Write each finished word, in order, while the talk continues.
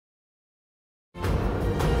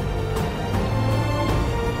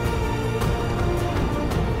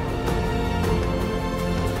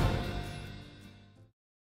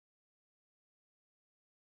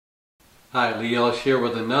Hi, Lee Ellis here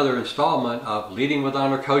with another installment of Leading with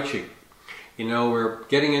Honor Coaching. You know, we're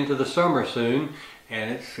getting into the summer soon,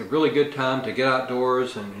 and it's a really good time to get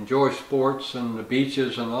outdoors and enjoy sports and the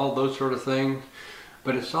beaches and all those sort of things.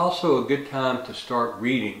 But it's also a good time to start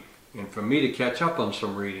reading, and for me to catch up on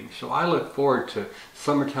some reading. So I look forward to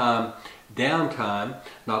summertime downtime,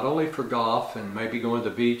 not only for golf and maybe going to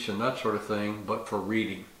the beach and that sort of thing, but for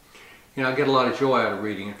reading. You know, I get a lot of joy out of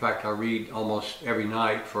reading. In fact, I read almost every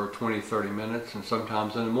night for 20-30 minutes, and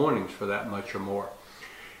sometimes in the mornings for that much or more.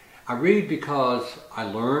 I read because I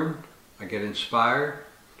learn, I get inspired.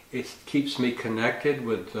 It keeps me connected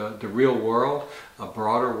with the real world, a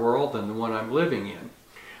broader world than the one I'm living in.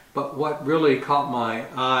 But what really caught my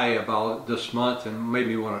eye about this month and made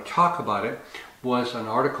me want to talk about it was an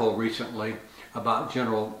article recently about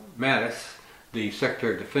General Mattis, the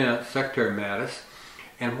Secretary of Defense, Secretary Mattis,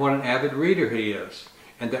 and what an avid reader he is.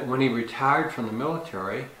 And that when he retired from the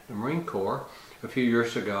military, the Marine Corps, a few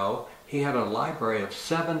years ago, he had a library of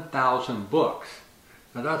 7,000 books.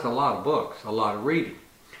 Now that's a lot of books, a lot of reading.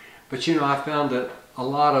 But you know, I found that a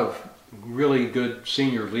lot of really good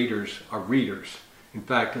senior leaders are readers. In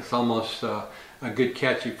fact, it's almost a good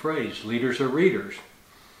catchy phrase, leaders are readers.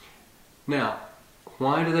 Now,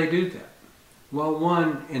 why do they do that? Well,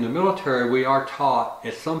 one, in the military we are taught,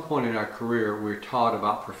 at some point in our career, we're taught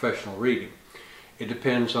about professional reading. It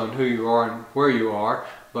depends on who you are and where you are,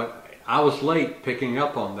 but I was late picking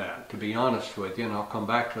up on that, to be honest with you, and I'll come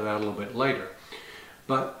back to that a little bit later.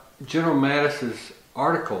 But General Mattis's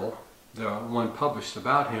article, the one published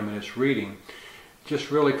about him and his reading,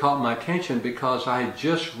 just really caught my attention because I had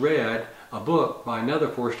just read a book by another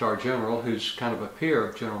four-star general who's kind of a peer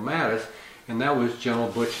of General Mattis, and that was General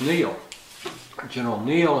Butch Neal. General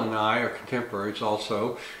Neal and I are contemporaries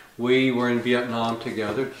also. We were in Vietnam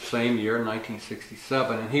together the same year,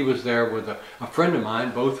 1967, and he was there with a friend of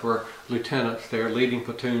mine. Both were lieutenants there, leading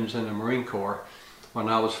platoons in the Marine Corps when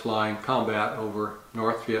I was flying combat over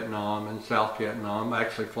North Vietnam and South Vietnam,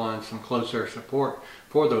 actually flying some close air support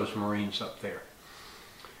for those Marines up there.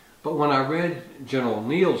 But when I read General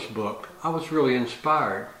Neal's book, I was really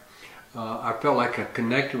inspired. I felt like I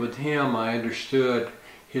connected with him. I understood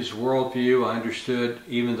his worldview. I understood,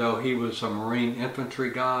 even though he was a Marine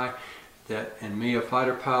infantry guy, that, and me a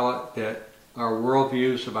fighter pilot, that our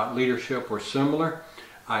worldviews about leadership were similar.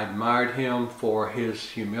 I admired him for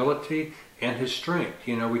his humility and his strength.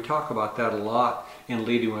 You know, we talk about that a lot in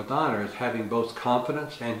Leading with Honor, as having both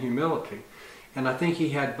confidence and humility. And I think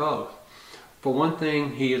he had both. For one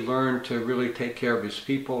thing, he had learned to really take care of his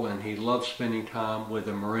people, and he loved spending time with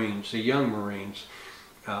the Marines, the young Marines,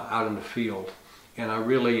 out in the field. And I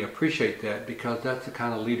really appreciate that because that's the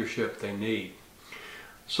kind of leadership they need.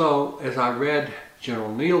 So as I read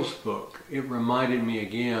General Neal's book, it reminded me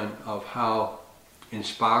again of how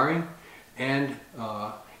inspiring and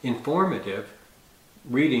informative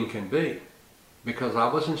reading can be. Because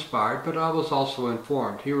I was inspired, but I was also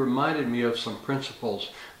informed. He reminded me of some principles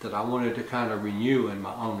that I wanted to kind of renew in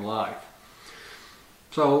my own life.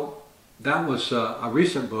 So that was a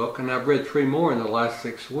recent book, and I've read 3 more in the last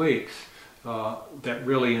 6 weeks. That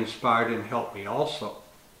really inspired and helped me also.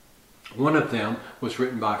 One of them was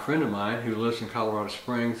written by a friend of mine who lives in Colorado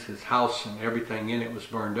Springs. His house and everything in it was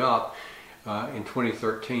burned up in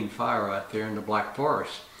 2013 fire out there in the Black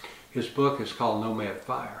Forest. His book is called Nomad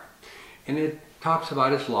Fire, and it talks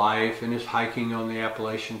about his life and his hiking on the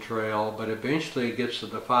Appalachian Trail, but eventually it gets to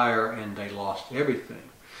the fire and they lost everything.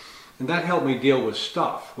 And that helped me deal with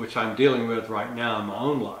stuff, which I'm dealing with right now in my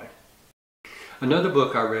own life. Another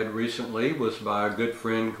book I read recently was by a good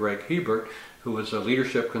friend, Greg Hebert, who was a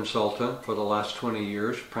leadership consultant for the last 20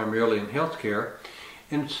 years, primarily in healthcare.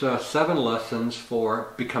 And it's 7 lessons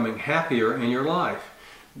for becoming happier in your life,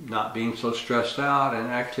 not being so stressed out, and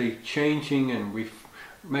actually changing and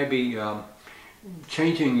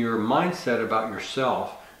changing your mindset about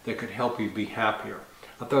yourself that could help you be happier.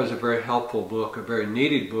 I thought it was a very helpful book, a very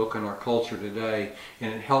needed book in our culture today,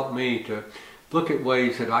 and it helped me to look at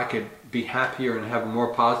ways that I could be happier and have a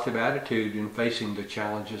more positive attitude in facing the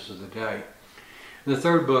challenges of the day. And the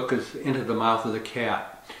third book is Into the Mouth of the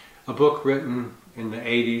Cat, a book written in the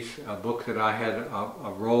 80s, a book that I had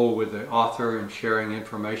a role with the author in sharing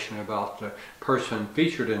information about the person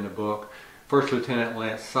featured in the book, First Lieutenant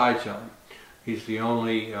Lance Saijan. He's the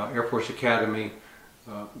only Air Force Academy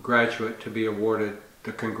graduate to be awarded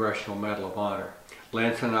the Congressional Medal of Honor.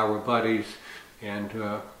 Lance and I were buddies,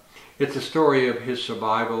 and it's a story of his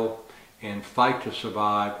survival and fight to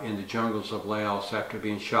survive in the jungles of Laos after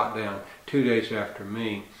being shot down 2 days after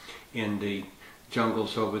me in the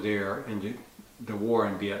jungles over there in the war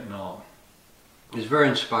in Vietnam. It's very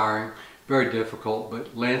inspiring, very difficult,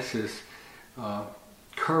 but Lance's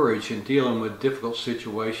courage in dealing with difficult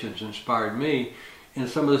situations inspired me in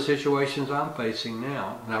some of the situations I'm facing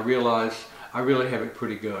now. And I realized I really have it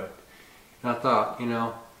pretty good. And I thought, you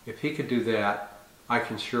know, if he could do that, I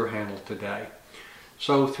can sure handle today.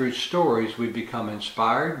 So through stories, we become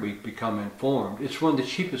inspired, we become informed. It's one of the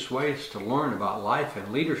cheapest ways to learn about life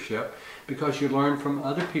and leadership because you learn from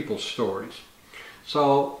other people's stories.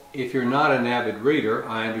 So if you're not an avid reader,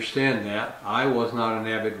 I understand that. I was not an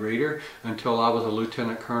avid reader until I was a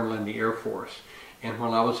lieutenant colonel in the Air Force. And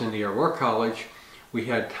when I was in the Air War College, we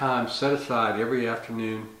had time set aside every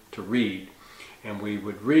afternoon to read. And we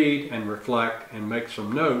would read and reflect and make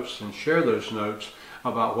some notes and share those notes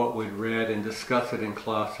about what we'd read and discuss it in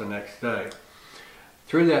class the next day.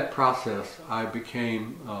 Through that process, I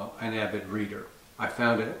became an avid reader. I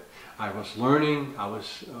found it. I was learning. I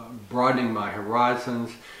was broadening my horizons.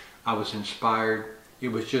 I was inspired. It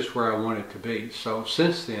was just where I wanted to be. So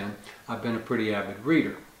since then, I've been a pretty avid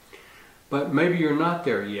reader. But maybe you're not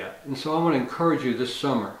there yet. And so I want to encourage you this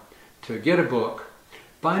summer to get a book.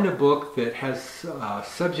 Find a book that has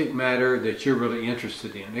subject matter that you're really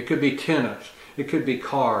interested in. It could be tennis. It could be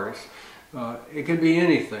cars. It could be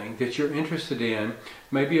anything that you're interested in.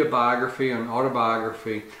 Maybe a biography or an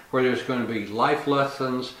autobiography where there's going to be life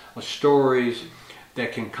lessons, stories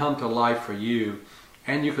that can come to life for you.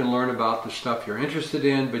 And you can learn about the stuff you're interested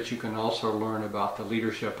in, but you can also learn about the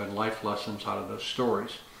leadership and life lessons out of those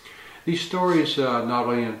stories. These stories not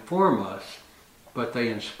only inform us, but they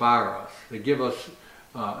inspire us. They give us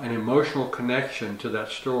an emotional connection to that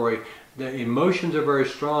story. The emotions are very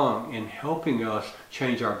strong in helping us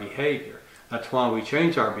change our behavior. That's why we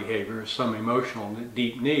change our behavior. There's some emotional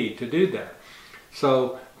deep need to do that.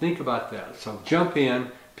 So think about that. So jump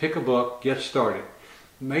in, pick a book, get started.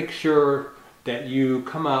 Make sure that you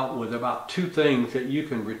come out with about 2 things that you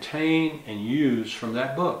can retain and use from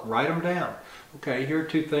that book. Write them down. Okay, here are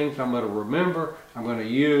 2 things I'm going to remember, I'm going to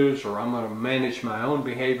use, or I'm going to manage my own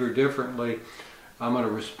behavior differently. I'm going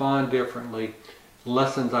to respond differently.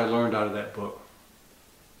 Lessons I learned out of that book.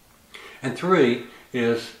 And 3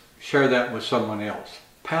 is share that with someone else.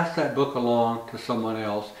 Pass that book along to someone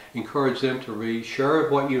else. Encourage them to read. Share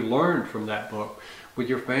what you learned from that book with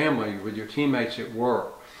your family, with your teammates at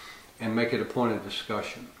work, and make it a point of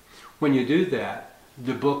discussion. When you do that,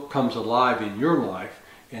 the book comes alive in your life,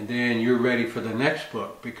 and then you're ready for the next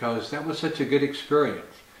book because that was such a good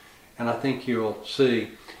experience. And I think you'll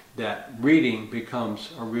see that reading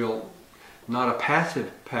becomes a real, not a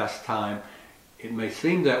passive pastime. It may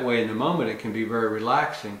seem that way in the moment. It can be very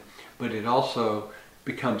relaxing, but it also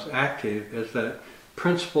becomes active as the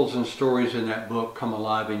principles and stories in that book come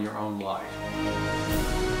alive in your own life.